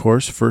Romans, of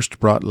course, first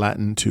brought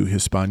Latin to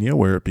Hispania,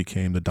 where it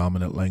became the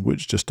dominant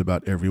language just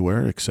about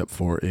everywhere except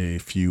for a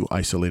few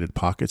isolated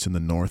pockets in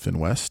the north and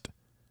west.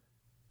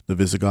 The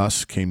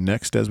Visigoths came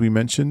next, as we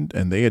mentioned,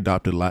 and they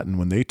adopted Latin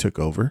when they took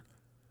over,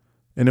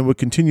 and it would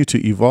continue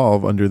to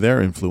evolve under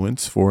their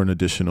influence for an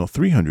additional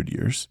 300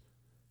 years,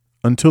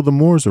 until the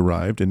Moors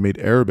arrived and made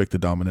Arabic the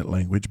dominant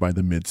language by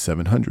the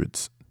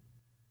mid-700s.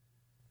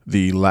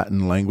 The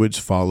Latin language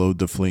followed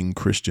the fleeing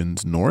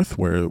Christians north,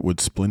 where it would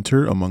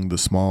splinter among the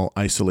small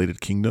isolated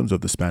kingdoms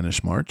of the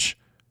Spanish March,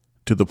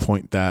 to the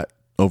point that,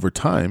 over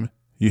time,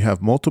 you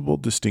have multiple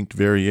distinct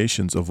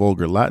variations of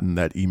Vulgar Latin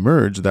that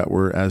emerged that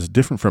were as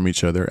different from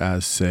each other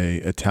as, say,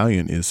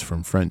 Italian is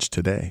from French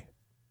today.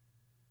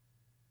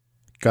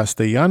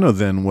 Castellano,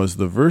 then, was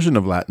the version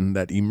of Latin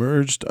that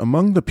emerged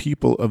among the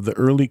people of the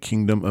early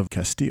kingdom of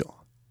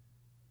Castile.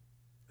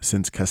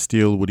 Since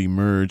Castile would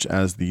emerge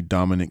as the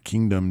dominant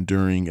kingdom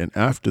during and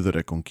after the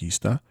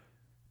Reconquista,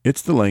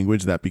 it's the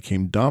language that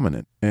became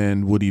dominant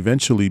and would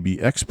eventually be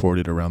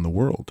exported around the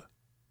world.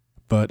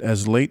 But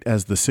as late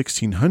as the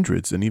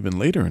 1600s, and even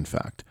later in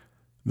fact,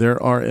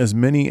 there are as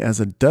many as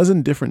a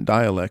dozen different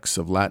dialects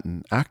of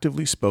Latin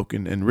actively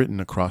spoken and written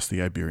across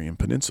the Iberian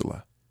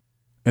Peninsula.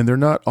 And they're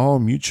not all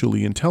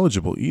mutually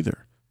intelligible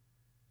either.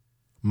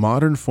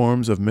 Modern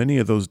forms of many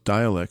of those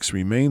dialects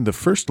remain the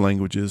first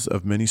languages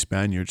of many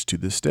Spaniards to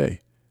this day,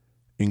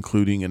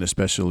 including and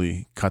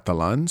especially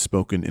Catalan,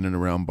 spoken in and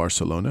around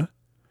Barcelona,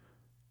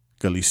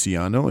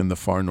 Galiciano in the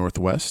far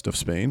northwest of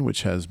Spain,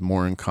 which has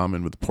more in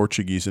common with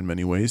Portuguese in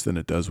many ways than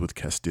it does with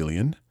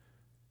Castilian,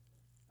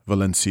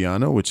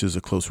 Valenciano, which is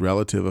a close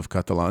relative of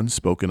Catalan,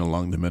 spoken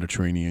along the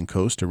Mediterranean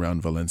coast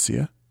around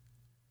Valencia,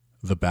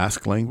 the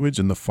Basque language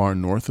in the far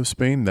north of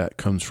Spain that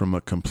comes from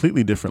a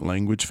completely different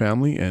language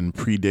family and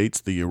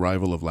predates the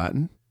arrival of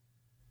Latin,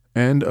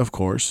 and, of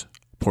course,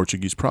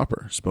 Portuguese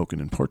proper, spoken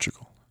in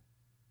Portugal.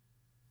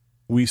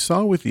 We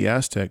saw with the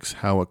Aztecs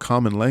how a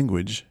common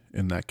language,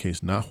 in that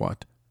case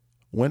Nahuatl,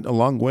 went a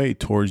long way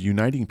towards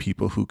uniting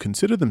people who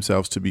consider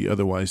themselves to be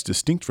otherwise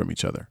distinct from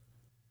each other.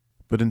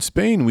 But in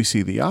Spain, we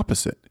see the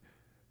opposite.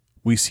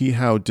 We see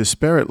how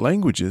disparate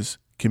languages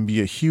can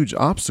be a huge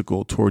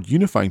obstacle toward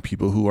unifying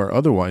people who are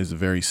otherwise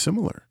very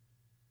similar.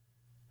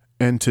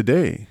 And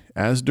today,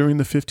 as during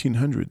the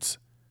 1500s,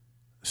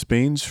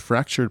 Spain's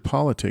fractured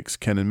politics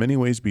can in many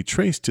ways be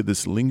traced to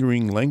this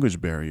lingering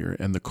language barrier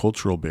and the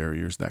cultural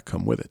barriers that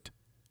come with it.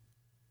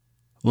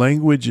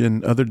 Language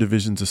and other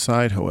divisions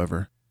aside,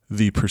 however,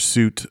 the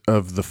pursuit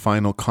of the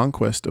final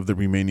conquest of the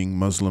remaining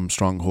Muslim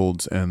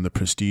strongholds and the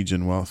prestige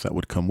and wealth that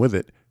would come with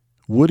it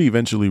would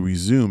eventually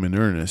resume in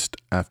earnest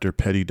after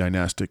petty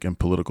dynastic and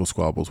political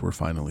squabbles were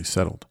finally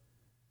settled.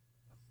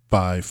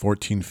 By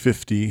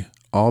 1450,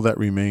 all that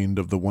remained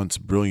of the once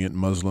brilliant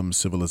Muslim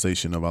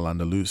civilization of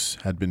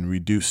Al-Andalus had been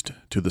reduced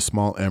to the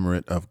small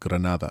emirate of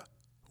Granada,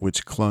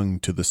 which clung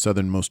to the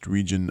southernmost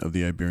region of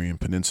the Iberian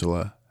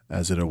Peninsula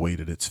as it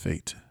awaited its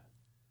fate.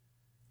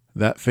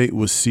 That fate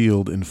was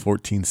sealed in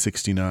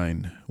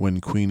 1469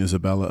 when Queen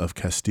Isabella of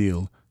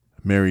Castile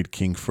married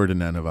King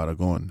Ferdinand of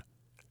Aragon,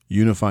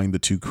 unifying the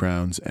two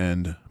crowns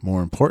and,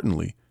 more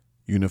importantly,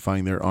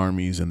 unifying their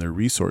armies and their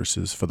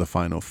resources for the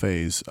final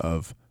phase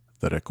of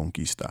the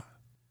Reconquista.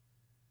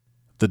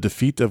 The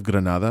defeat of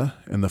Granada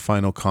and the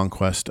final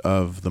conquest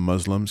of the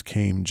Muslims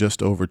came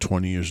just over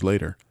 20 years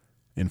later,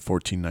 in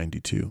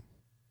 1492.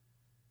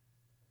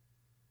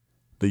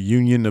 The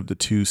union of the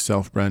two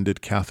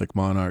self-branded Catholic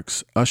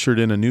monarchs ushered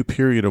in a new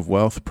period of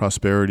wealth,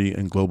 prosperity,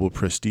 and global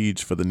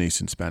prestige for the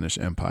nascent Spanish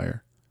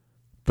Empire.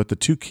 But the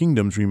two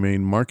kingdoms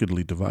remained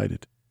markedly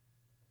divided.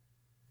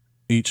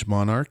 Each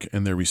monarch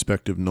and their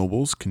respective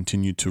nobles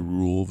continued to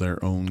rule their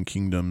own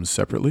kingdoms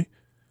separately.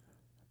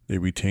 They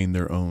retained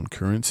their own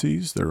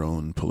currencies, their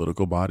own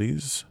political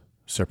bodies,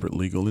 separate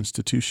legal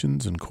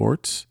institutions and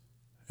courts,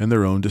 and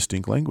their own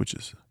distinct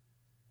languages.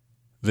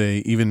 They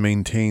even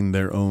maintained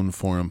their own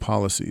foreign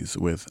policies,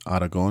 with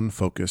Aragon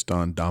focused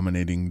on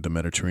dominating the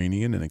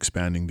Mediterranean and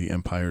expanding the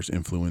empire's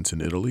influence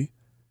in Italy,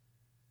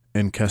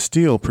 and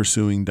Castile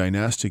pursuing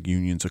dynastic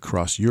unions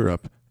across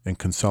Europe and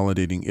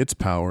consolidating its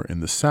power in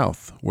the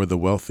south, where the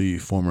wealthy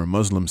former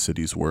Muslim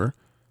cities were,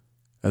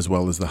 as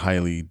well as the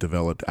highly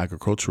developed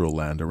agricultural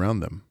land around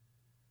them.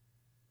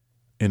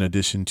 In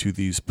addition to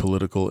these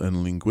political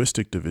and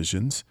linguistic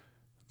divisions,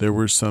 there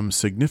were some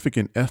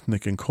significant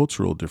ethnic and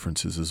cultural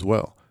differences as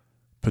well,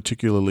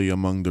 particularly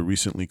among the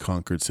recently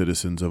conquered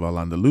citizens of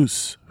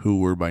Al-Andalus, who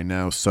were by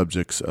now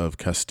subjects of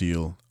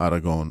Castile,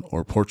 Aragon,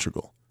 or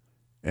Portugal,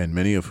 and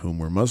many of whom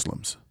were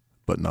Muslims,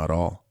 but not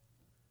all.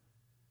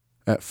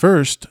 At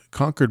first,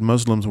 conquered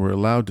Muslims were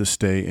allowed to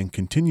stay and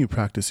continue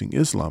practicing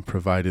Islam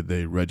provided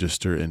they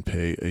register and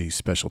pay a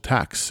special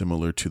tax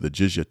similar to the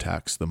jizya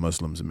tax the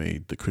Muslims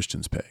made the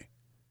Christians pay.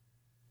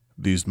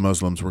 These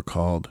Muslims were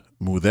called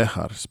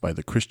mudehars by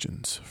the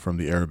Christians, from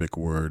the Arabic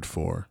word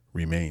for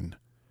remain.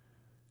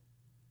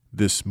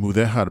 This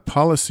mudehar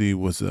policy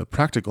was a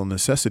practical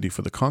necessity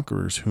for the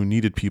conquerors who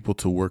needed people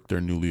to work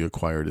their newly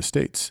acquired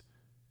estates,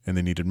 and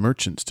they needed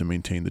merchants to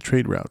maintain the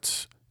trade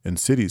routes, and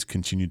cities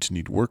continued to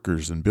need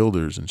workers and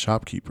builders and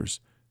shopkeepers.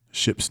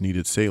 Ships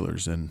needed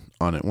sailors, and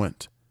on it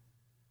went.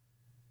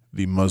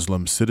 The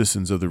Muslim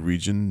citizens of the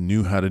region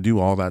knew how to do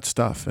all that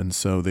stuff, and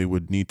so they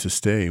would need to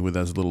stay with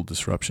as little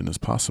disruption as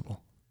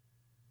possible.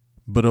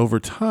 But over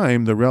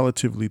time, the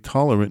relatively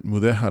tolerant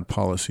mudehar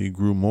policy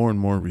grew more and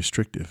more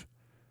restrictive.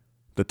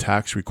 The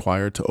tax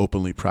required to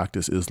openly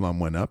practice Islam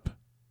went up,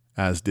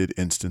 as did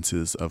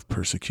instances of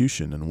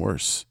persecution and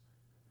worse.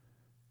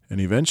 And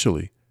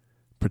eventually,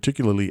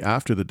 particularly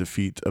after the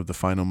defeat of the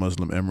final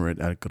Muslim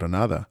emirate at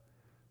Granada,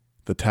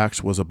 the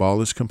tax was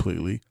abolished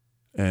completely,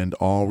 and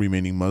all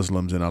remaining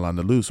Muslims in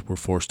Al-Andalus were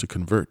forced to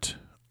convert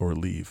or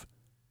leave,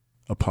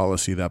 a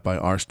policy that by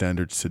our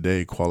standards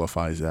today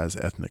qualifies as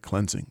ethnic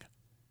cleansing.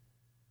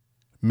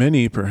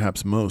 Many,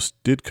 perhaps most,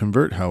 did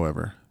convert,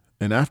 however,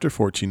 and after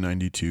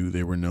 1492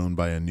 they were known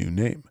by a new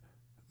name,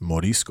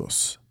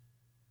 Moriscos.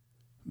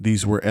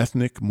 These were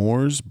ethnic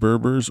Moors,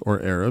 Berbers,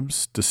 or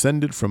Arabs,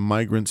 descended from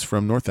migrants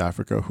from North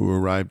Africa who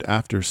arrived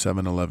after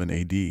 711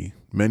 AD,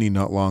 many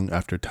not long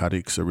after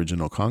Tariq's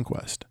original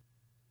conquest.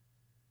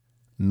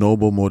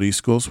 Noble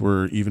Moriscos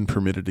were even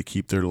permitted to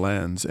keep their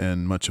lands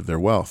and much of their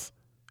wealth,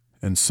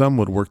 and some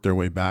would work their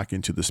way back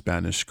into the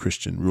Spanish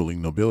Christian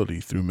ruling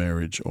nobility through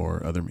marriage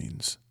or other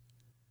means.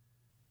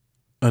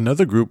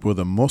 Another group were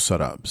the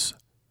Mozarabs.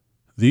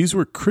 These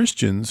were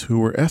Christians who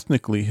were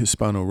ethnically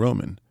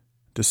Hispano-Roman,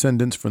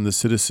 descendants from the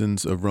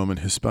citizens of Roman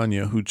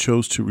Hispania who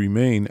chose to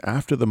remain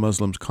after the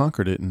Muslims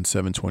conquered it in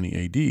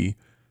 720 AD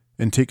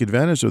and take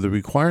advantage of the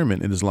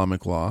requirement in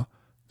Islamic law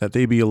that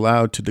they be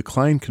allowed to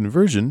decline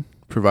conversion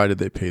provided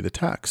they pay the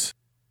tax.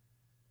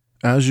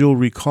 As you'll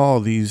recall,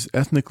 these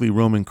ethnically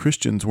Roman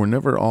Christians were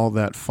never all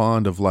that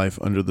fond of life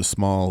under the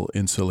small,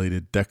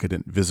 insulated,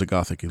 decadent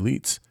Visigothic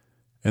elites,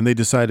 and they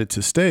decided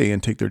to stay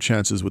and take their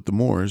chances with the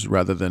Moors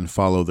rather than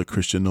follow the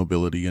Christian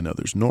nobility and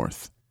others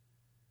north.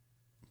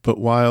 But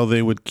while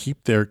they would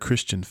keep their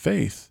Christian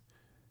faith,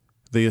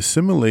 they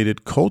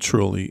assimilated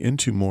culturally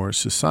into Moorish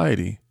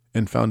society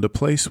and found a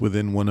place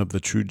within one of the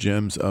true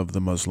gems of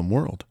the Muslim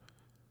world.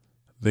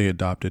 They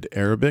adopted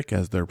Arabic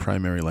as their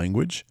primary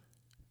language,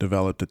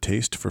 developed a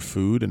taste for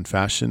food and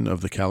fashion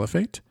of the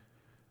caliphate.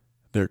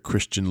 Their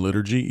Christian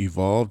liturgy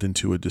evolved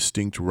into a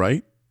distinct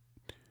rite,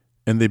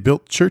 and they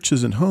built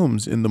churches and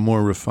homes in the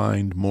more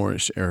refined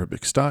Moorish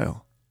Arabic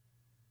style.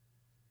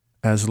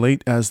 As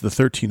late as the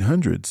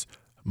 1300s,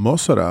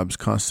 Mozarabs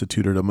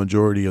constituted a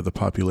majority of the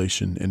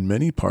population in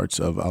many parts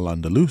of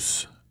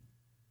Al-Andalus.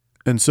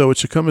 And so it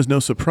should come as no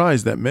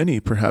surprise that many,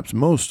 perhaps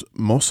most,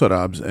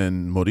 Mozarabs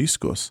and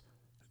Moriscos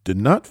did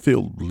not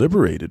feel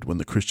liberated when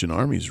the Christian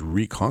armies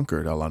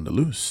reconquered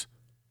Al-Andalus.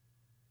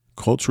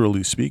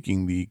 Culturally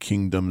speaking, the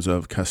kingdoms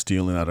of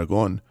Castile and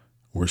Aragon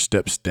were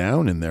steps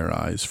down in their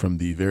eyes from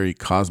the very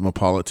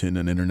cosmopolitan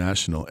and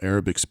international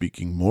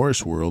Arabic-speaking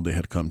Moorish world they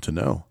had come to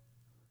know.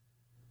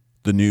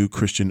 The new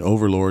Christian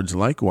overlords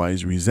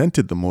likewise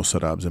resented the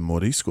Mozarabs and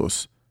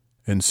Moriscos,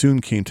 and soon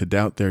came to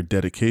doubt their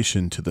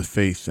dedication to the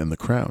faith and the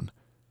crown,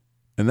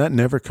 and that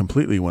never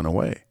completely went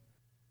away.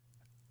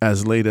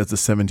 As late as the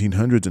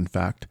 1700s, in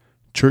fact,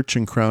 church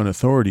and crown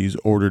authorities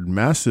ordered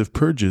massive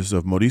purges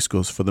of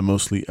Moriscos for the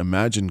mostly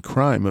imagined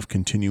crime of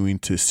continuing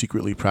to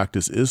secretly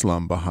practice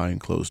Islam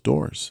behind closed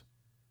doors.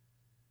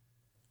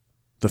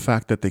 The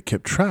fact that they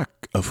kept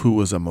track of who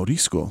was a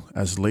Morisco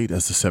as late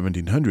as the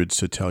 1700s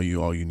should tell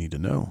you all you need to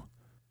know.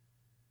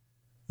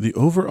 The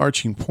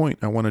overarching point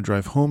I want to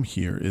drive home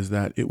here is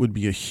that it would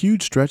be a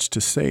huge stretch to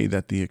say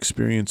that the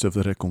experience of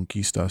the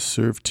Reconquista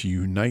served to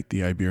unite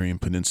the Iberian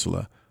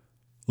Peninsula,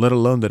 let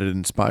alone that it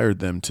inspired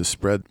them to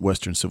spread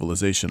Western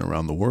civilization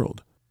around the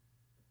world.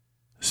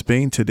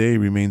 Spain today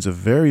remains a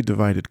very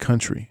divided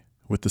country,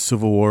 with the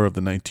Civil War of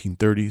the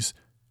 1930s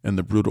and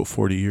the brutal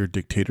 40-year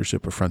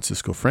dictatorship of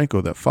Francisco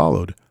Franco that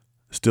followed,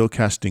 still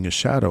casting a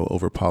shadow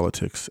over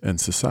politics and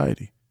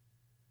society.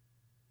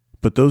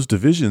 But those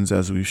divisions,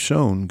 as we've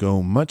shown,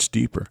 go much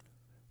deeper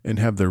and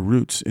have their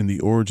roots in the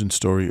origin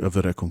story of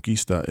the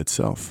Reconquista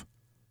itself.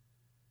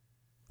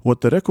 What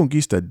the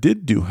Reconquista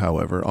did do,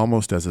 however,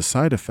 almost as a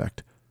side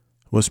effect,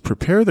 was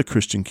prepare the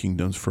Christian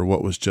kingdoms for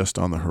what was just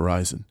on the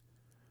horizon.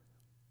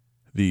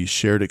 The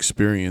shared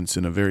experience,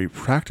 in a very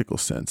practical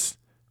sense,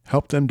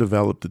 helped them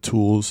develop the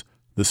tools,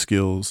 the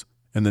skills,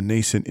 and the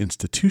nascent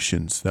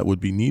institutions that would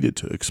be needed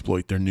to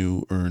exploit their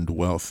new earned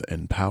wealth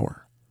and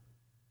power.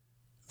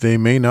 They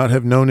may not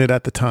have known it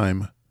at the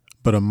time,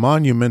 but a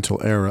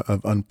monumental era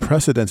of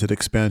unprecedented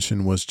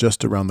expansion was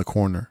just around the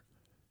corner,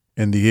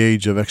 and the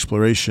age of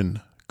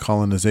exploration,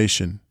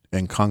 colonization,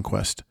 and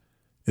conquest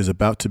is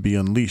about to be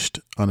unleashed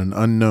on an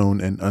unknown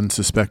and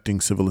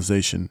unsuspecting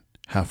civilization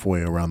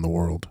halfway around the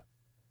world.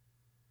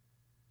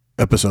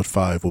 Episode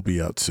 5 will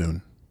be out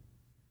soon.